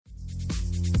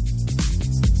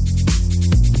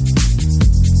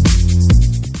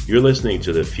You're listening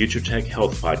to the Future Tech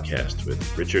Health Podcast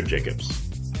with Richard Jacobs.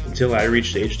 Until I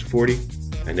reached age 40,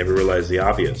 I never realized the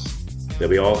obvious, that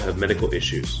we all have medical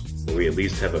issues, or we at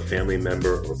least have a family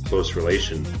member or close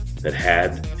relation that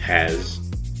had, has,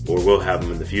 or will have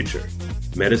them in the future.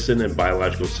 Medicine and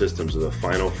biological systems are the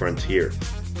final frontier.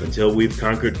 Until we've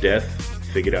conquered death,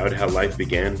 figured out how life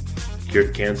began,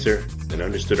 cured cancer, and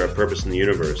understood our purpose in the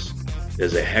universe,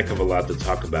 there's a heck of a lot to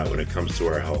talk about when it comes to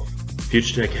our health.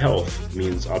 Future Tech Health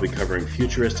means I'll be covering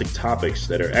futuristic topics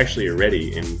that are actually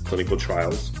already in clinical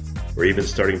trials, or even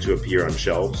starting to appear on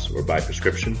shelves or by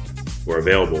prescription, or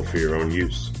available for your own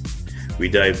use. We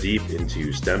dive deep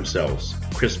into stem cells,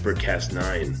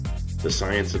 CRISPR-Cas9, the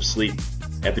science of sleep,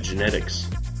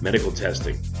 epigenetics, medical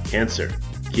testing, cancer,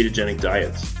 ketogenic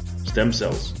diets, stem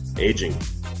cells, aging,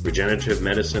 regenerative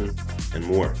medicine, and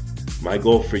more. My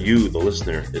goal for you, the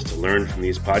listener, is to learn from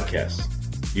these podcasts.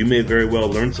 You may very well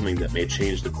learn something that may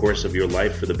change the course of your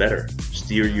life for the better,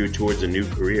 steer you towards a new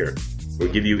career, or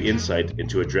give you insight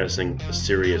into addressing a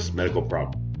serious medical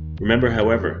problem. Remember,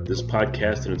 however, this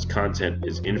podcast and its content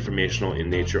is informational in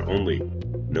nature only.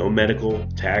 No medical,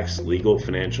 tax, legal,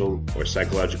 financial, or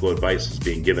psychological advice is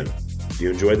being given. If you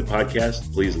enjoy the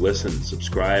podcast, please listen,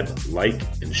 subscribe, like,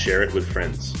 and share it with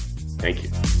friends. Thank you.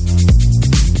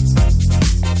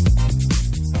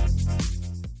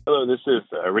 Hello, this is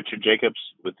Richard Jacobs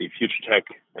with the Future Tech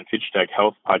and Future Tech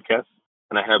Health podcast,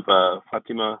 and I have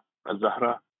Fatima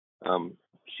Al-Zahra.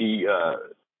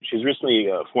 She's recently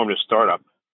formed a startup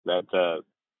that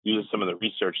uses some of the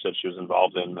research that she was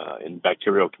involved in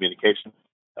bacterial communication.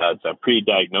 It's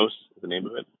Pre-Diagnose, is the name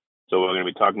of it. So we're going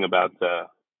to be talking about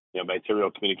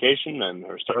bacterial communication and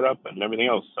her startup and everything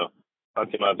else. So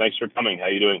Fatima, thanks for coming. How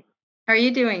are you doing? How are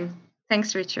you doing?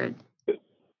 Thanks, Richard.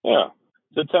 Yeah.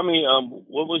 So tell me,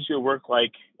 what was your work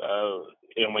like,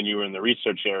 when you were in the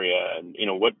research area, and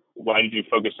why did you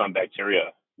focus on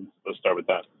bacteria? Let's start with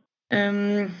that.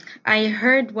 I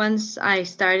heard once I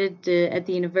started at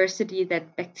the university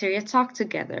that bacteria talk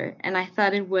together, and I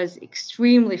thought it was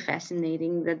extremely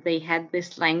fascinating that they had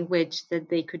this language that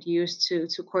they could use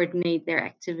to coordinate their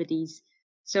activities.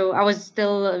 So I was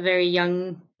still a very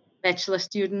young bachelor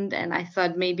student, and I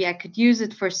thought maybe I could use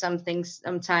it for something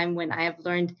sometime when I have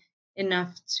learned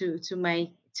enough to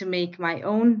make my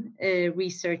own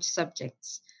research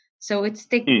subjects. So it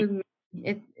stuck with me.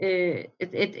 It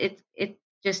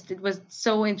was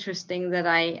so interesting that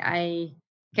I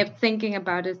kept thinking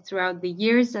about it throughout the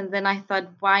years, and then I thought,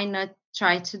 why not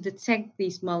try to detect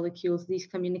these molecules, these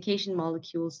communication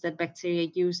molecules that bacteria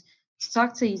use to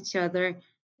talk to each other,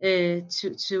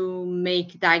 to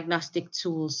make diagnostic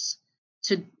tools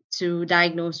to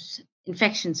diagnose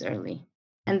infections early.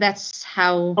 And that's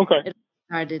how it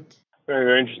started. Very,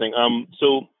 very interesting.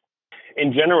 So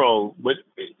in general, what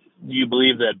do you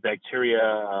believe that bacteria,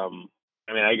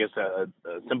 I guess a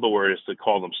simple word is to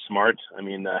call them smart.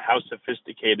 How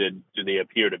sophisticated do they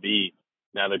appear to be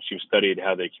now that you've studied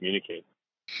how they communicate?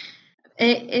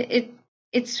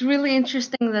 It's really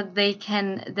interesting that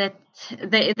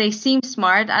they seem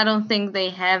smart. I don't think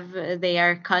they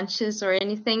are conscious or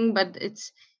anything, but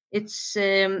it's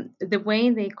the way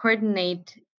they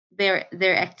coordinate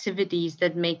their activities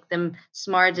that make them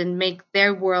smart and make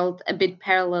their world a bit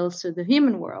parallel to the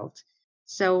human world.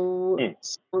 So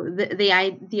the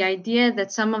idea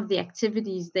that some of the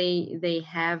activities they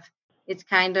have,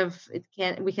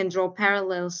 we can draw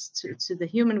parallels to the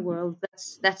human world.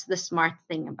 That's the smart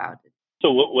thing about it.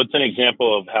 So what's an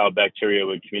example of how bacteria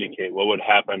would communicate? What would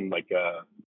happen? Like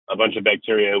a bunch of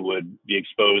bacteria would be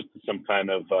exposed to some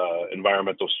kind of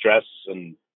environmental stress,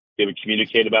 and they would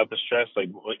communicate about the stress. Like,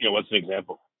 what's an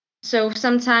example? So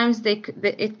sometimes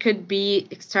it could be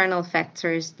external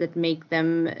factors that make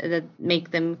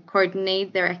them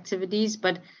coordinate their activities.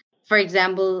 But for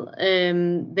example,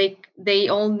 they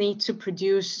all need to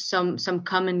produce some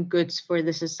common goods for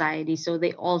the society, so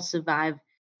they all survive.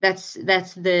 That's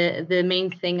the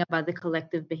main thing about the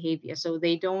collective behavior. So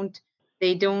they don't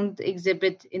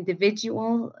exhibit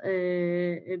individual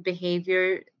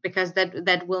behavior, because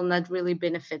that will not really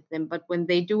benefit them. But when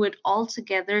they do it all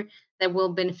together, that will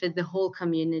benefit the whole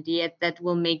community. That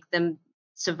will make them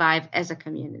survive as a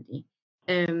community.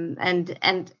 And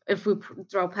if we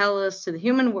draw parallels to the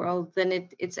human world, then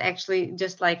it's actually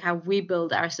just like how we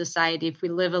build our society. If we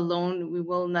live alone, we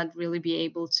will not really be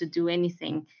able to do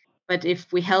anything. But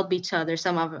if we help each other,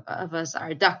 some of us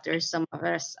are doctors, some of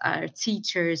us are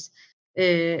teachers.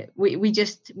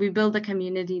 We build a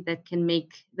community that can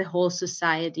make the whole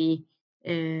society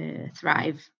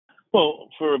thrive. Well,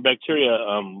 for bacteria,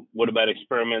 what about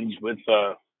experiments with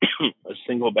a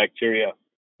single bacteria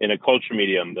in a culture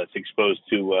medium that's exposed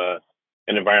to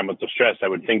an environmental stress, I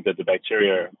would think that the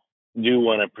bacteria do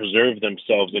want to preserve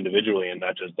themselves individually and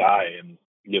not just die and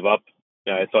give up.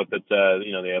 I thought that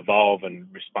they evolve and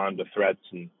respond to threats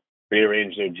and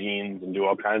rearrange their genes and do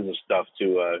all kinds of stuff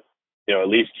to at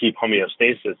least keep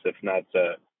homeostasis, if not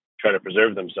try to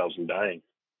preserve themselves from dying.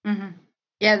 Mm-hmm.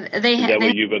 Yeah, is that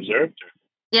what you've observed?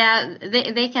 Yeah,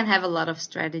 they can have a lot of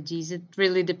strategies. It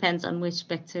really depends on which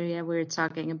bacteria we're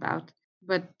talking about.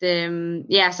 But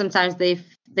sometimes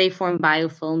they form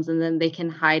biofilms, and then they can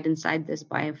hide inside this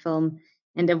biofilm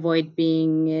and avoid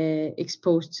being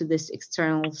exposed to this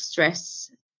external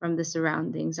stress from the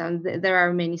surroundings. And there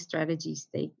are many strategies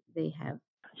they have.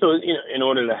 So, in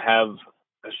order to have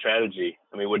a strategy,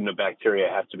 I mean, wouldn't a bacteria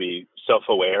have to be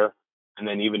self-aware, and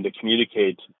then even to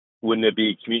communicate? Wouldn't it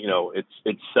be,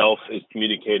 itself is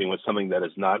communicating with something that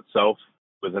is not self,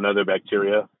 with another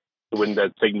bacteria? Wouldn't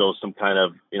that signal some kind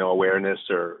of, awareness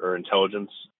or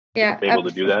intelligence? Yeah, to be able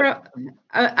to do that?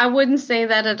 I wouldn't say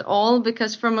that at all,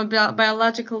 because from a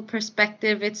biological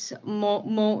perspective, it's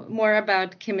more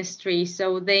about chemistry.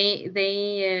 So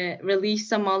they release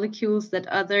some molecules that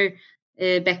other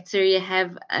bacteria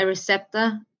have a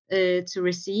receptor to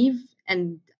receive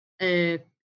and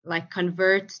like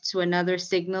convert to another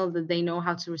signal that they know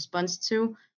how to respond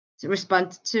to.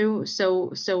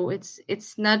 So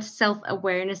it's not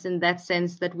self-awareness in that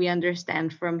sense that we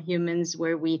understand from humans,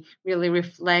 where we really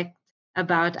reflect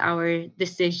about our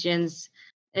decisions.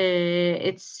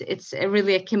 It's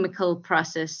really a biochemical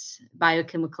process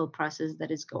that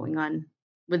is going on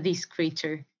with these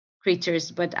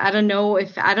creatures. But I don't know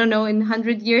in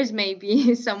 100 years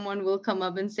maybe someone will come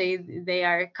up and say they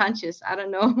are conscious. I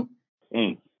don't know.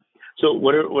 So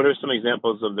what are some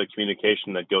examples of the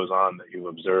communication that goes on that you've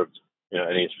observed?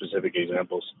 Any specific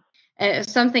examples?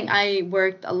 Something I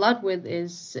worked a lot with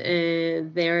is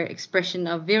their expression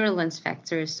of virulence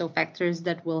factors, so factors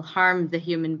that will harm the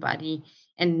human body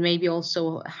and maybe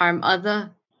also harm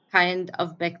other kind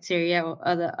of bacteria or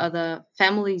other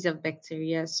families of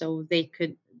bacteria. So they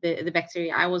could the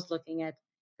bacteria I was looking at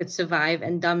could survive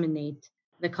and dominate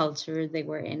the culture they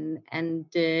were in, and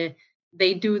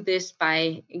they do this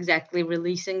by exactly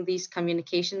releasing these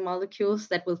communication molecules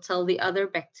that will tell the other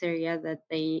bacteria that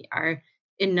they are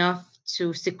enough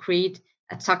to secrete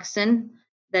a toxin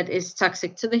that is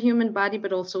toxic to the human body,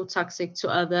 but also toxic to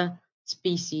other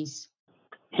species.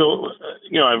 So,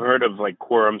 I've heard of like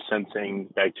quorum sensing.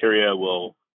 Bacteria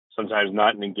will sometimes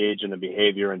not engage in a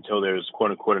behavior until there's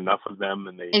quote unquote enough of them,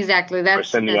 and they are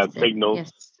sending out signals.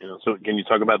 Yes. So can you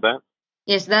talk about that?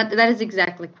 Yes, that is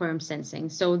exactly quorum sensing.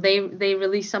 So they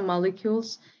release some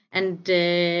molecules, and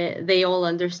they all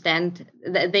understand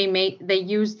that they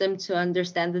use them to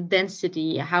understand the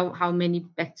density, how many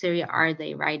bacteria are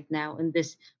they right now in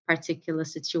this particular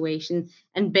situation,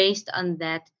 and based on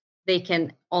that they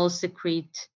can all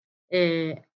secrete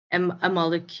a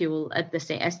molecule at the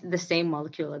same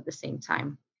molecule at the same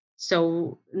time.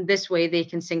 So this way they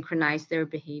can synchronize their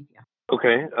behavior.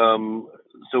 Okay.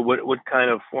 So what kind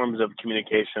of forms of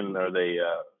communication are they?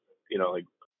 Like,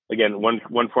 again, one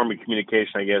form of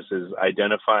communication, I guess, is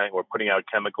identifying or putting out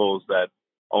chemicals that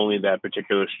only that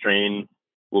particular strain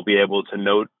will be able to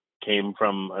note came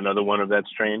from another one of that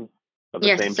strain.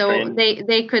 Yes, so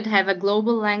they could have a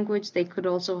global language. They could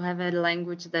also have a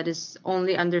language that is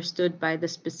only understood by the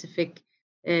specific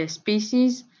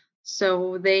species.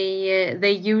 So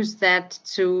they use that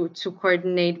to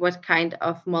coordinate what kind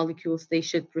of molecules they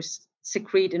should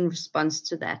secrete in response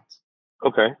to that.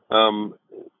 Okay. Do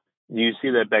you see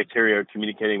that bacteria are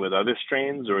communicating with other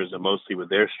strains, or is it mostly with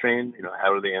their strain?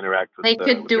 How do they interact with? They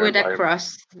could do it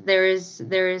across. There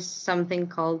is something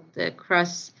called the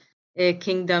cross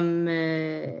kingdom.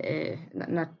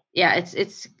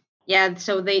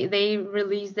 So they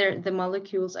release the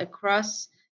molecules across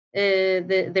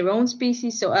their own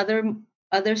species, so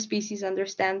other species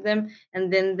understand them,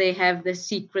 and then they have the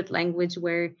secret language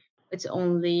where it's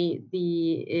only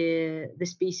the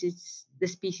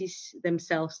species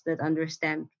themselves that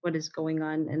understand what is going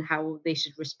on and how they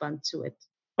should respond to it.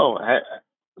 Oh,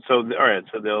 so all right.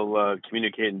 So they'll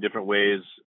communicate in different ways.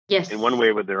 Yes. In one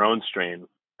way with their own strain,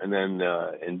 and then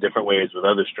in different ways with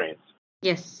other strains.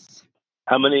 Yes.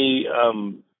 How many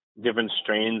different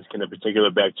strains can a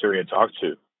particular bacteria talk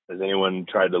to? Has anyone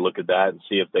tried to look at that and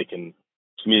see if they can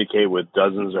communicate with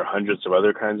dozens or hundreds of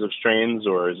other kinds of strains,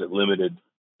 or is it limited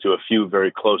to a few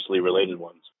very closely related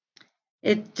ones?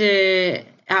 There's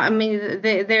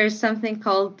something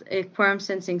called quorum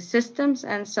sensing systems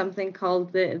and something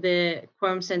called the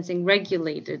quorum sensing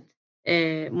regulated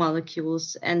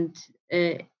molecules, and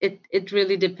it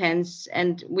really depends.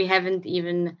 And we haven't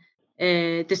even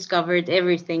discovered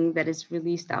everything that is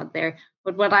released out there.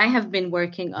 But what I have been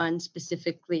working on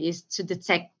specifically is to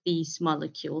detect these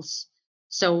molecules.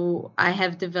 So I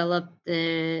have developed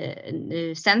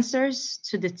the sensors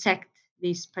to detect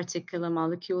these particular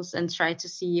molecules and try to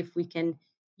see if we can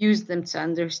use them to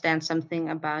understand something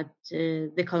about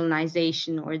the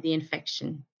colonization or the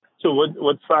infection. So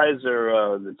what size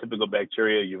are the typical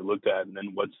bacteria you've looked at, and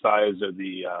then what size are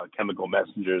the chemical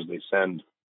messengers they send?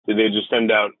 Do they just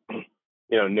send out,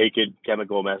 naked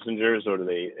chemical messengers, or do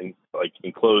they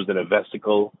enclosed in a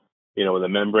vesicle, with a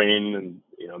membrane,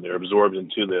 and they're absorbed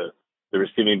into the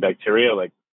receiving bacteria?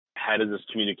 Like, how does this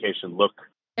communication look?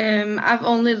 I've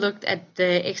only looked at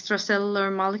the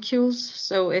extracellular molecules,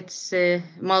 so it's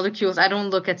molecules. I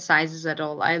don't look at sizes at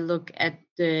all. I look at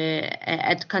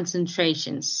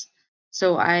concentrations.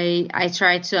 So I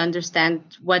try to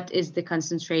understand what is the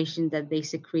concentration that they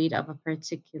secrete of a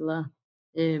particular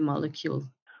molecule.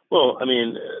 Well, I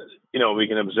mean, we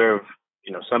can observe,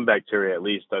 some bacteria at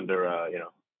least under, a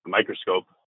microscope.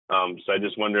 So I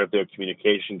just wonder if their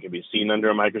communication can be seen under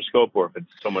a microscope, or if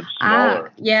it's so much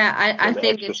smaller. Yeah, I The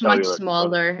think it's much extracellular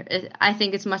component. smaller. I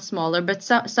think it's much smaller, but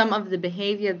some of the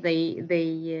behavior they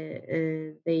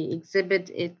exhibit,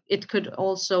 it could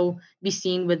also be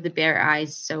seen with the bare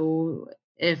eyes. So,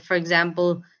 if, for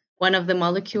example, one of the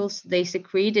molecules they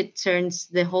secrete, it turns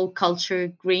the whole culture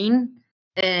green,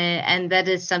 and that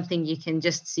is something you can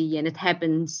just see, and it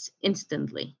happens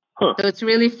instantly. Huh. So it's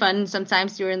really fun.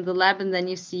 Sometimes you're in the lab and then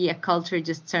you see a culture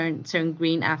just turn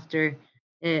green after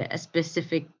a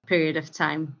specific period of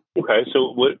time. Okay.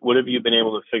 So what have you been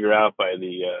able to figure out by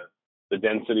the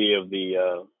density of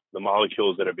the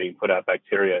molecules that are being put out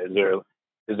bacteria?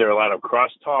 Is there a lot of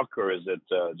crosstalk, or is it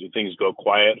do things go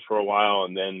quiet for a while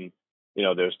and then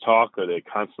there's talk? Are they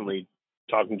constantly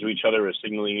talking to each other or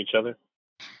signaling each other?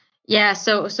 Yeah,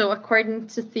 so according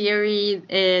to theory,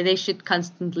 they should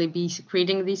constantly be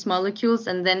secreting these molecules,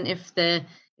 and then if the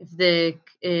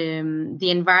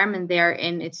environment they are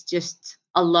in, it's just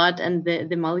a lot, and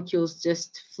the molecules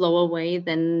just flow away,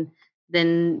 then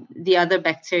the other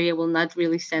bacteria will not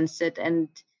really sense it, and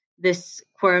this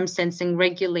quorum sensing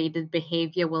regulated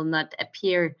behavior will not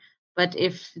appear. But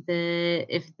if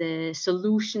the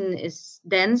solution is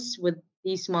dense with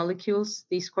these molecules,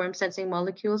 these quorum sensing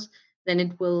molecules, then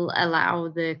it will allow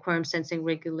the quorum sensing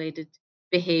regulated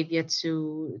behavior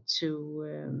to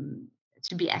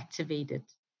be activated.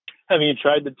 Have you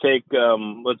tried to take,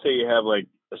 let's say you have like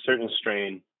a certain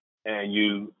strain, and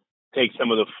you take some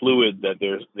of the fluid that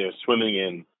they're swimming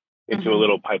in into a Mhm.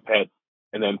 little pipette,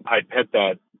 and then pipette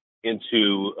that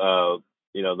into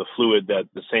the fluid that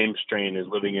the same strain is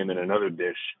living in another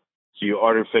dish. So you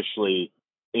artificially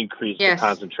increase the Yes.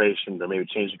 concentration, or maybe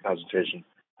change the concentration.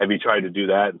 Have you tried to do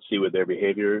that and see what how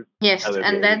Yes, their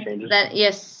and behavior that changes? that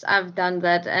yes, I've done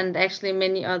that, and actually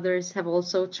many others have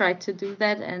also tried to do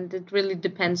that, and it really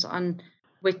depends on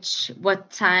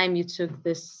what time you took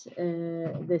this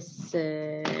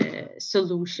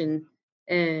solution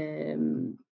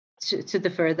um, to the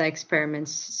further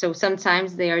experiments. So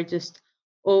sometimes they are just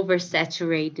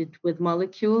oversaturated with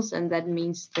molecules, and that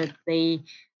means that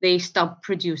they stop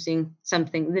producing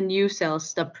something. The new cells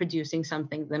stop producing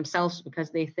something themselves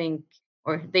because they think,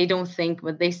 or they don't think,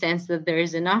 but they sense that there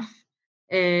is enough.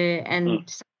 Hmm. And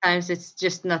sometimes it's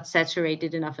just not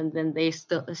saturated enough, and then they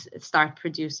still start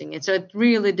producing it. So it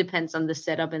really depends on the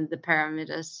setup and the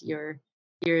parameters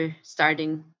you're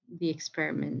starting the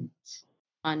experiment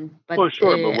on. But Well,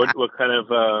 sure, but what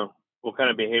kind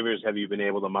of behaviors have you been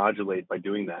able to modulate by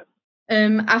doing that?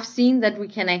 I've seen that we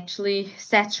can actually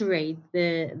saturate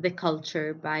the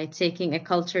culture by taking a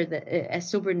culture that a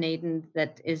supernatant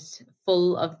that is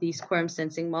full of these quorum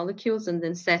sensing molecules, and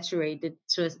then saturate it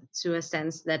to a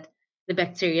sense that the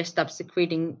bacteria stop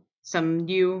secreting some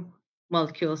new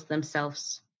molecules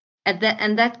themselves. And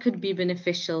that could be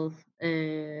beneficial.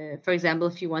 For example,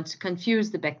 if you want to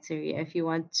confuse the bacteria, if you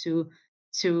want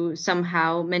to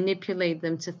somehow manipulate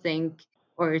them to think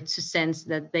or to sense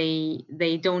that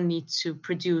they don't need to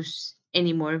produce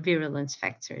any more virulence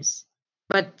factors.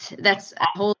 But that's a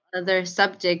whole other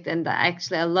subject, and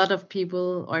actually a lot of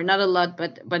people, or not a lot,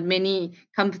 but many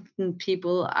competent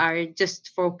people are just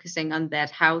focusing on that,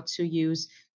 how to use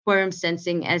quorum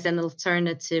sensing as an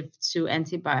alternative to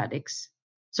antibiotics.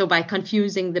 So by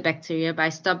confusing the bacteria, by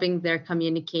stopping their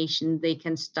communication, they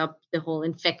can stop the whole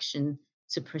infection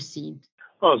to proceed.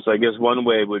 Oh, so I guess one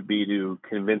way would be to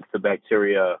convince the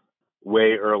bacteria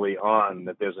way early on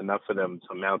that there's enough of them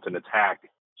to mount an attack,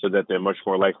 so that they're much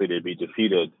more likely to be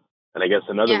defeated. And I guess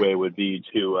another Yeah. way would be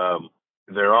to,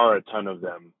 if there are a ton of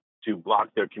them, to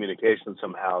block their communication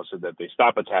somehow so that they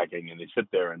stop attacking and they sit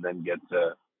there and then get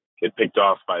get picked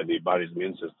off by the body's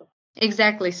immune system.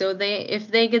 Exactly. So if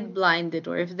they get blinded,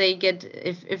 or if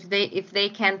they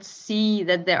can't see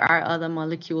that there are other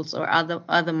molecules or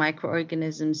other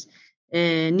microorganisms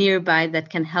nearby that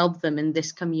can help them in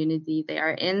this community they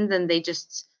are in, then they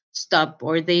just stop,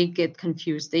 or they get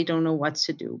confused. They don't know what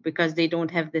to do because they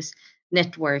don't have this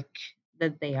network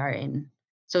that they are in.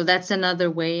 So that's another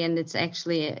way, and it's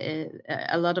actually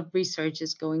a lot of research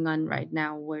is going on right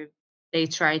now where they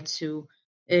try to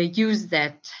use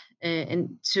that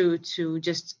and to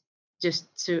just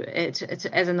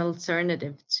as an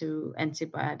alternative to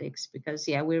antibiotics, because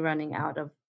we're running out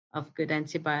of good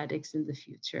antibiotics in the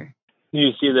future. Do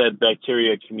you see that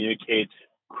bacteria communicate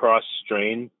cross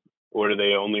strain, or do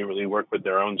they only really work with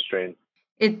their own strain?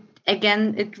 It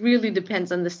really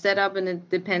depends on the setup, and it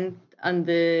depends on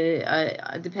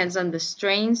the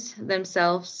strains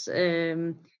themselves.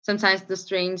 Sometimes the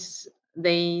strains,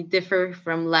 they differ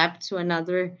from lab to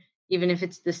another, even if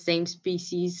it's the same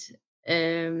species,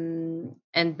 and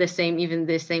the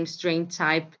same strain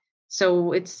type.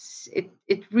 So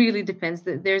it really depends.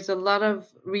 There's a lot of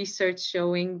research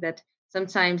showing that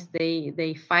sometimes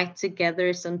they fight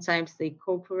together, sometimes they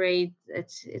cooperate.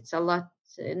 It's a lot,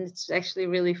 and it's actually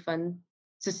really fun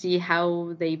to see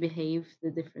how they behave,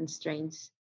 the different strains.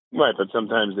 Right, but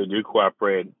sometimes they do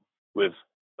cooperate with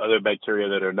other bacteria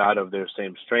that are not of their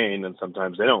same strain, and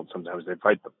sometimes they don't. Sometimes they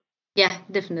fight them. Yeah,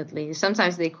 definitely.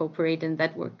 Sometimes they cooperate, and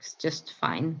that works just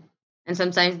fine. And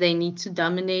sometimes they need to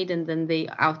dominate, and then they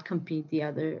outcompete the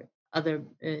other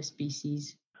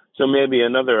species. So maybe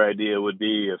another idea would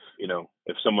be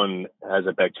if someone has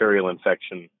a bacterial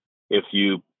infection, if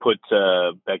you put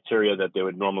bacteria that they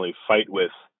would normally fight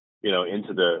with,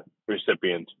 into the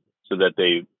recipient, so that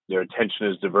their attention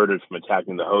is diverted from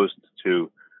attacking the host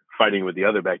to fighting with the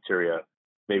other bacteria,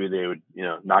 maybe they would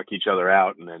knock each other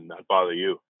out and then not bother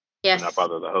you, Yes. and not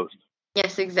bother the host.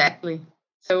 Yes, exactly.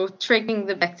 So tricking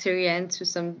the bacteria into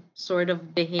some sort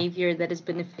of behavior that is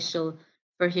beneficial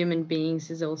for human beings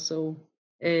is also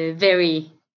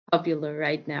very popular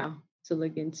right now to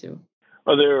look into.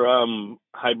 Are there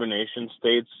hibernation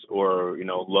states or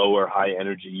low or high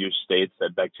energy use states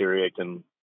that bacteria can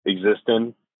exist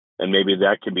in, and maybe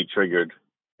that can be triggered?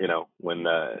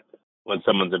 When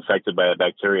someone's infected by a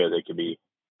bacteria, they can be,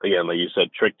 again, like you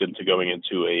said, tricked into going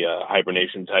into a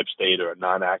hibernation type state or a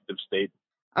non-active state.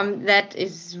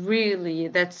 That's really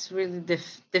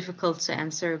difficult to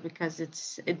answer, because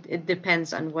it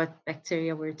depends on what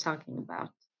bacteria we're talking about.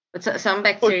 But some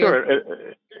bacteria. Oh,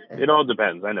 sure. It all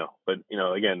depends. I know, but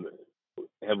again,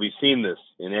 have we seen this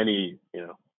in any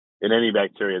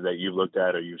bacteria that you've looked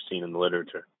at or you've seen in the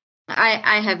literature?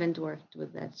 I haven't worked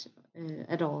with that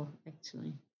at all,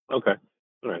 actually. Okay,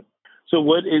 all right. So,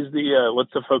 what's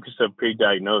the focus of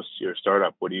Pre-Diagnose, your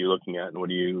startup? What are you looking at,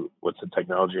 and what's the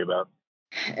technology about?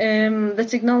 The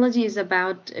technology is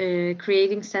about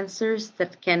creating sensors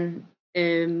that can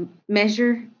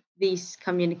measure these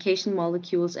communication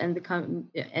molecules and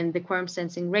the quorum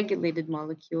sensing regulated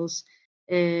molecules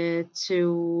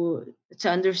to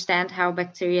understand how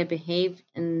bacteria behave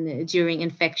during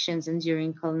infections and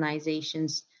during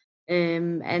colonizations,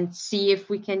 and see if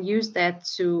we can use that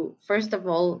to, first of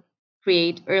all,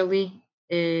 create early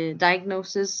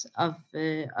diagnosis of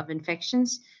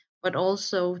infections, but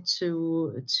also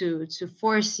to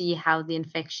foresee how the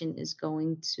infection is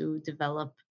going to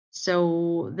develop.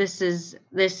 So this is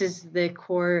the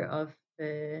core of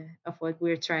what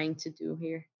we're trying to do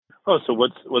here. Oh, so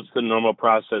what's the normal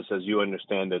process, as you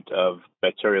understand it, of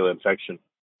bacterial infection?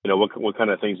 What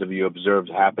kind of things have you observed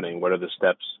happening? What are the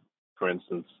steps, for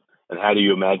instance, and how do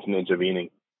you imagine intervening?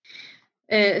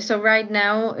 So right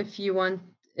now, if you want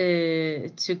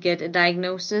to get a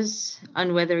diagnosis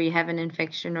on whether you have an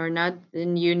infection or not,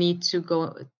 then you need to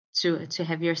go to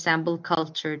have your sample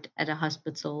cultured at a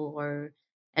hospital or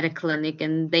at a clinic,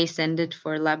 and they send it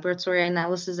for laboratory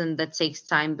analysis, and that takes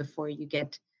time before you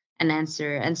get an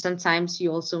answer. And sometimes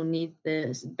you also need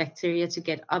the bacteria to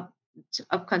get up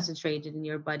concentrated in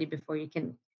your body before you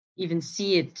can even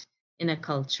see it in a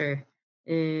culture.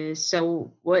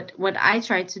 So what I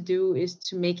try to do is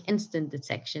to make instant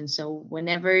detection. So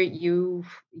whenever you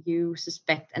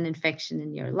suspect an infection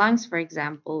in your lungs, for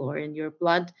example, or in your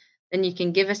blood, then you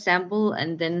can give a sample,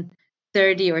 and then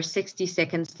 30 or 60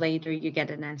 seconds later you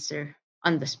get an answer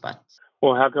on the spot.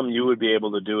 Well, how come you would be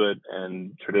able to do it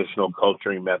and traditional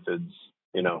culturing methods,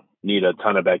 need a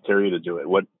ton of bacteria to do it?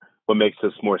 What makes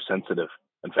this more sensitive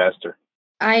and faster?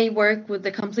 I work with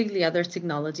a completely other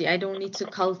technology. I don't need to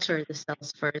culture the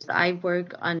cells first. I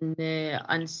work on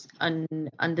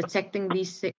detecting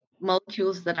these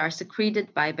molecules that are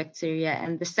secreted by bacteria,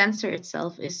 and the sensor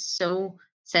itself is so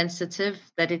sensitive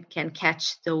that it can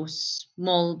catch those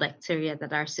small bacteria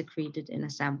that are secreted in a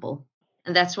sample.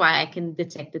 And that's why I can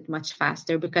detect it much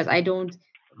faster, because I don't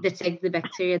detect the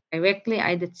bacteria directly.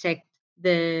 I detect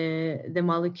the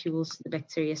molecules the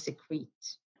bacteria secrete.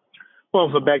 Well,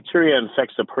 if a bacteria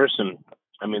infects a person,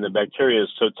 I mean, the bacteria is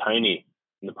so tiny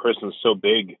and the person is so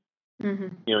big,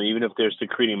 even if they're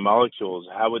secreting molecules,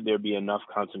 how would there be enough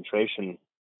concentration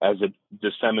as it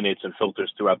disseminates and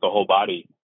filters throughout the whole body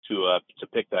to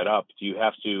pick that up? Do you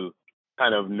have to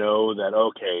kind of know that,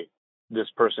 okay, this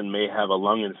person may have a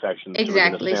lung infection, so we're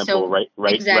going to sample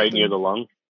right near the lung?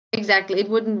 Exactly. It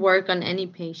wouldn't work on any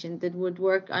patient. It would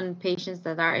work on patients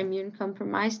that are immune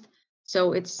compromised.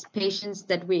 So it's patients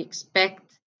that we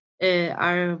expect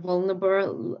are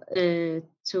vulnerable to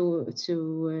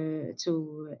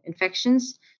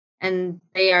infections, and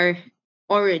they are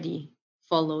already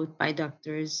followed by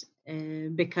doctors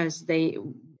because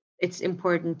it's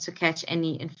important to catch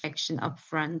any infection up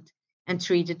front and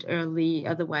treat it early.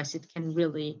 Otherwise, it can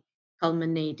really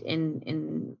culminate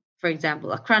in, for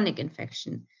example, a chronic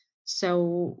infection.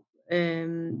 So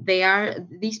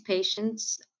these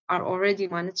patients are already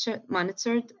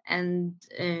monitored, and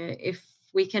if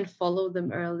we can follow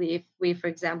them early, if we, for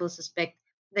example, suspect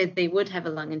that they would have a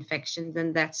lung infection,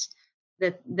 then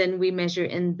we measure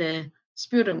in the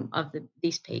sputum of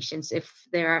these patients. If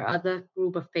there are other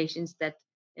group of patients that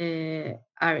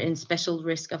are in special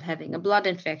risk of having a blood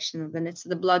infection, then it's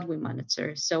the blood we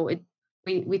monitor. So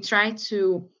we try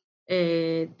to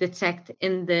detect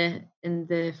in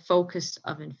the focus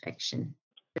of infection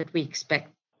that we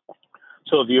expect.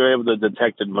 So if you're able to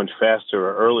detect it much faster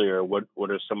or earlier, what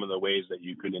are some of the ways that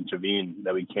you could intervene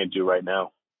that we can't do right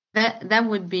now? That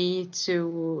would be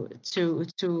to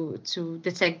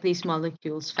detect these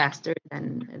molecules faster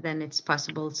than it's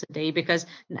possible today, because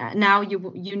now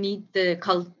you need the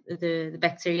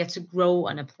bacteria to grow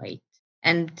on a plate,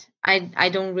 and I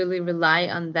don't really rely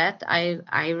on that.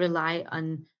 I rely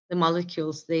on the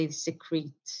molecules they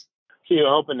secrete. So you're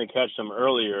hoping to catch them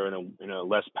earlier in a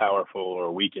less powerful or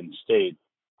weakened state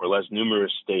or less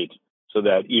numerous state, so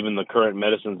that even the current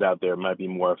medicines out there might be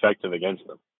more effective against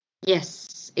them.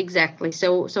 Yes, exactly.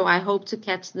 So I hope to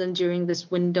catch them during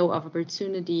this window of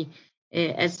opportunity,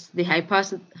 as the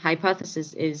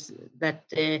hypothesis is that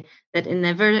that in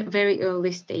a very very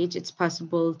early stage it's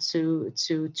possible to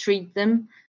treat them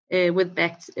with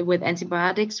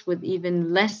antibiotics, with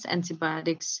even less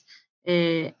antibiotics,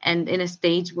 and in a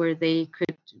stage where they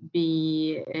could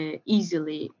be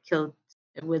easily killed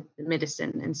with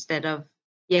medicine, instead of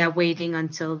waiting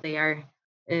until they are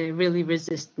really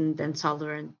resistant and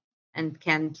tolerant and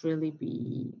can't really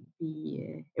be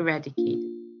eradicated.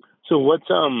 So what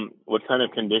kind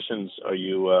of conditions are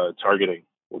you targeting?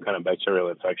 What kind of bacterial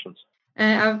infections?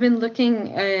 I've been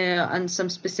looking on some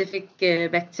specific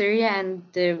bacteria, and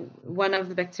one of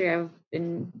the bacteria I've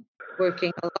been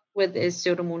working a lot with is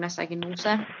Pseudomonas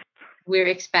aeruginosa. We're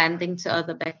expanding to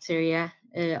other bacteria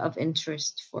of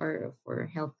interest for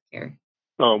healthcare.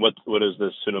 Oh, what does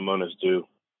this Pseudomonas do?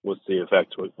 What's the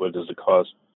effect? What does it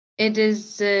cause?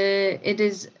 It's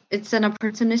an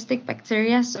opportunistic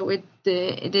bacteria, so it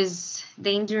is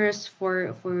dangerous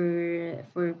for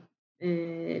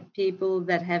people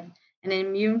that have an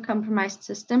immune compromised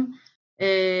system.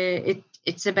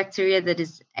 It's a bacteria that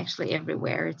is actually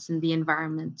everywhere. It's in the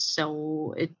environment,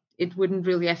 so it wouldn't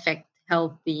really affect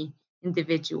healthy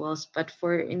individuals. But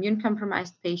for immune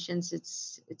compromised patients,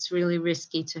 it's really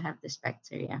risky to have this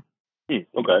bacteria.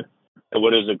 Okay. And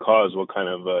what does it cause? What kind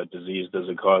of disease does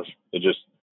it cause? It just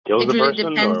kills the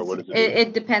person, depends. or what does it do?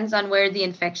 It depends on where the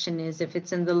infection is. If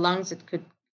it's in the lungs, it could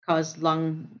cause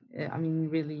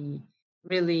really,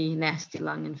 really nasty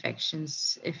lung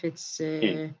infections. If it's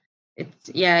if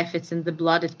it's in the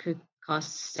blood, it could cause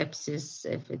sepsis.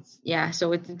 If it's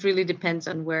so it really depends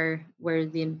on where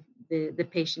the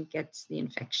patient gets the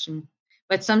infection.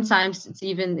 But sometimes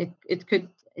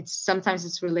sometimes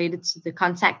it's related to the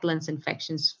contact lens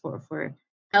infections for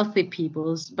healthy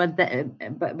peoples, but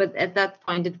at that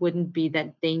point it wouldn't be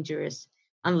that dangerous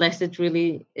unless it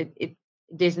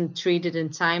isn't treated in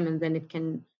time, and then it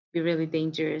can be really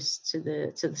dangerous to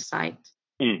the site.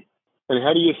 And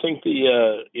how do you think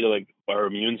the our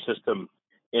immune system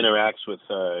interacts with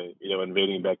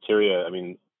invading bacteria? I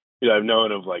mean, I've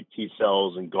known of like T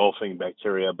cells engulfing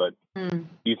bacteria, but do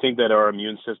you think that our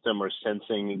immune system are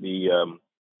sensing the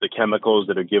chemicals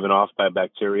that are given off by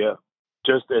bacteria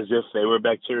just as if they were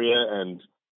bacteria, and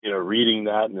reading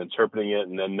that and interpreting it,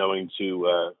 and then knowing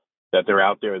that they're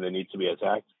out there and they need to be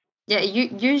attacked? Yeah,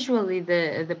 usually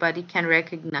the body can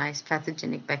recognize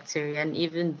pathogenic bacteria and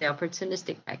even the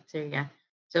opportunistic bacteria.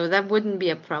 So that wouldn't be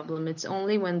a problem. It's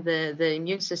only when the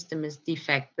immune system is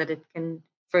defect that it can,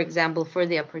 for example, for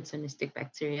the opportunistic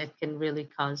bacteria, it can really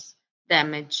cause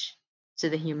damage to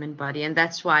the human body. And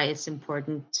that's why it's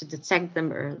important to detect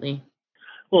them early.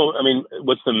 Well, I mean,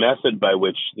 what's the method by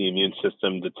which the immune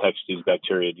system detects these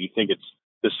bacteria? Do you think it's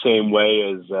the same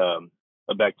way as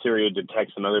a bacteria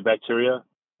detects another bacteria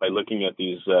by looking at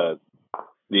these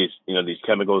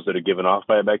chemicals that are given off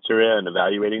by a bacteria and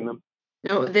evaluating them?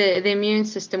 No, the immune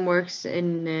system works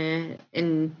in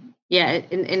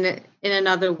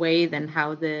another way than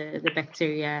how the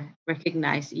bacteria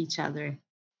recognize each other.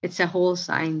 It's a whole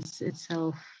science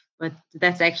itself, but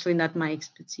that's actually not my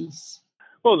expertise.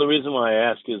 Well, the reason why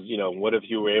I ask is, what if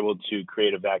you were able to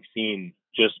create a vaccine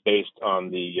just based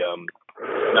on the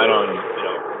not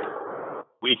on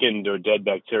weakened or dead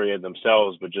bacteria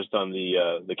themselves, but just on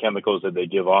the chemicals that they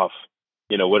give off?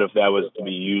 What if that was to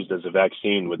be used as a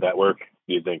vaccine? Would that work,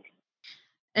 do you think?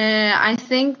 I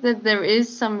think that there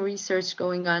is some research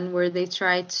going on where they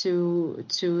try to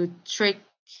trick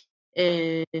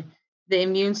the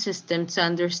immune system to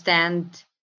understand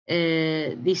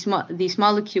these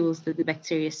molecules that the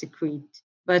bacteria secrete.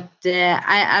 But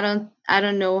I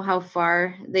don't know how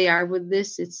far they are with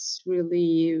this. It's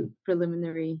really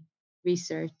preliminary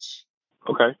research.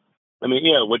 Okay. I mean,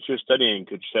 what you're studying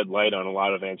could shed light on a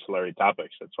lot of ancillary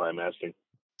topics. That's why I'm asking.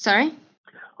 Sorry?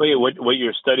 Well, yeah, what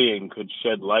you're studying could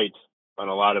shed light on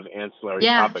a lot of ancillary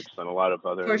topics, on a lot of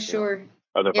other, for sure.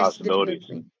 Other possibilities.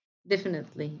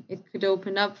 Definitely. It could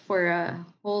open up for a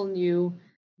whole new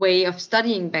way of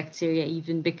studying bacteria,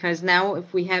 even because now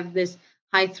if we have this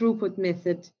high throughput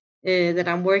method that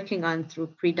I'm working on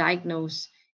through Prediagnose,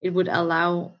 it would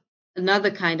allow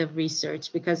another kind of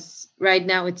research, because right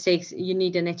now you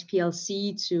need an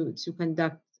HPLC to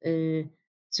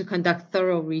conduct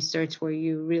thorough research where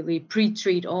you really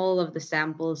pre-treat all of the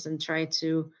samples and try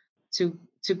to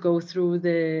go through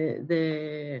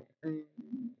the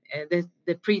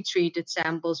pre-treated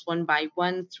samples one by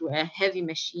one through a heavy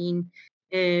machine,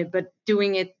 but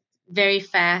doing it very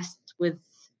fast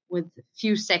within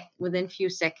few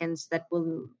seconds, that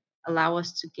will allow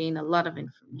us to gain a lot of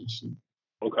information.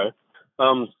 Okay.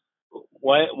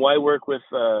 Why work with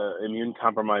immune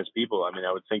compromised people? I mean,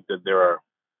 I would think that there are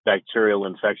bacterial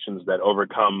infections that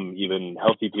overcome even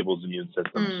healthy people's immune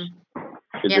systems.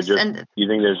 Do you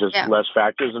think there's just less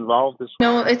factors involved?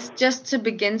 No, it's just to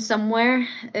begin somewhere,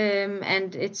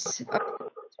 and it's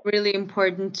really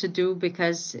important to do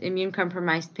because immune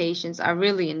compromised patients are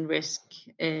really in risk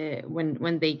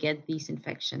when they get these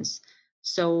infections.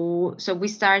 So we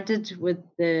started with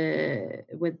the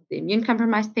immune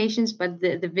compromised patients, but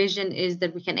the vision is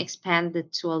that we can expand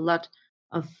it to a lot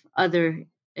of other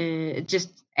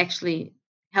just actually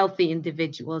healthy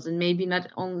individuals, and maybe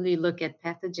not only look at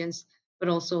pathogens, but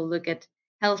also look at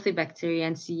healthy bacteria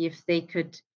and see if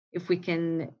we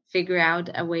can figure out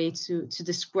a way to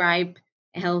describe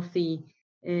a healthy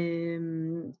a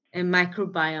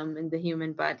microbiome in the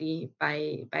human body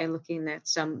by looking at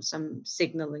some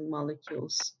signaling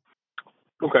molecules.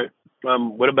 Okay.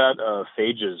 What about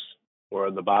phages or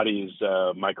the body's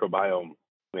microbiome?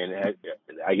 I mean,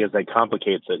 I guess that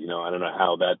complicates it. I don't know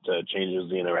how that changes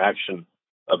the interaction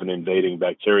of an invading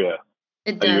bacteria.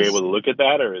 It does. Are you able to look at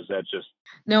that, or is that just?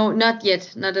 No, not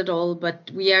yet, not at all.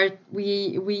 But we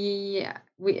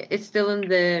it's still in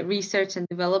the research and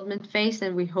development phase,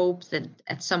 and we hope that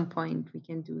at some point we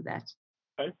can do that.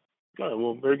 Okay. All right,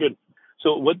 well, very good.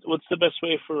 So, what's the best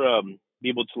way for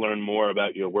people to learn more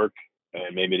about your work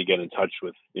and maybe to get in touch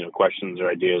with questions or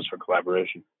ideas for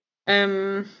collaboration?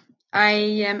 I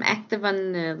am active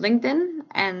on LinkedIn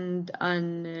and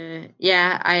on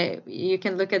you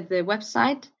can look at the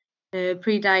website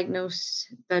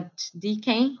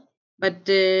prediagnose.dk, but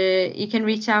you can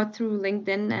reach out through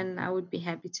LinkedIn and I would be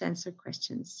happy to answer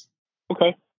questions.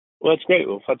 Okay, well, that's great.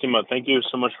 Well, Fatima, thank you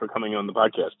so much for coming on the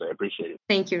podcast. I appreciate it.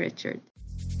 Thank you, Richard.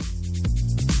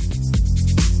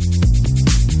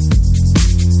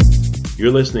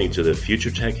 You're listening to the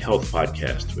Future Tech Health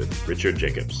Podcast with Richard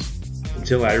Jacobs.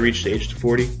 Until I reached age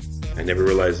 40, I never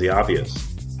realized the obvious,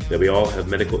 that we all have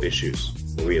medical issues,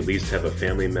 or we at least have a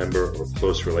family member or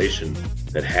close relation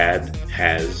that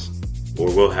has, or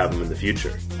will have them in the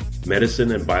future.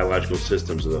 Medicine and biological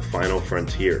systems are the final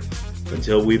frontier.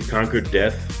 Until we've conquered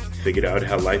death, figured out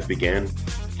how life began,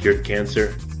 cured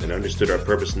cancer, and understood our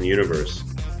purpose in the universe,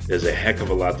 there's a heck of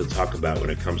a lot to talk about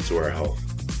when it comes to our health.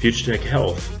 Future Tech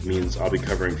Health means I'll be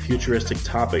covering futuristic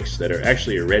topics that are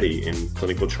actually already in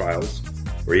clinical trials,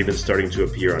 or even starting to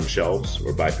appear on shelves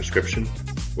or by prescription,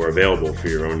 or available for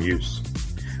your own use.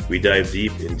 We dive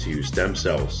deep into stem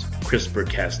cells,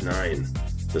 CRISPR-Cas9,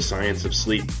 the science of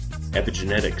sleep,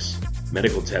 epigenetics,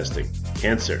 medical testing,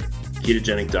 cancer,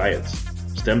 ketogenic diets,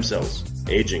 stem cells,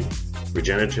 aging,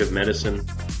 regenerative medicine,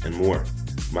 and more.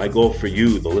 My goal for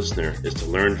you, the listener, is to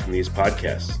learn from these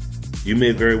podcasts. You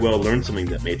may very well learn something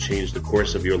that may change the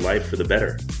course of your life for the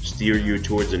better, steer you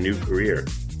towards a new career,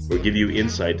 or give you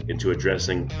insight into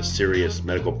addressing a serious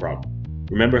medical problem.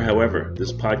 Remember, however,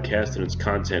 this podcast and its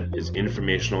content is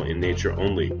informational in nature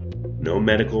only. No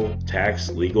medical, tax,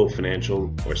 legal,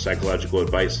 financial, or psychological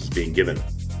advice is being given.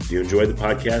 If you enjoyed the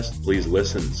podcast, please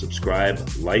listen, subscribe,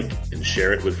 like, and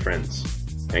share it with friends.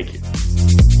 Thank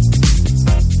you.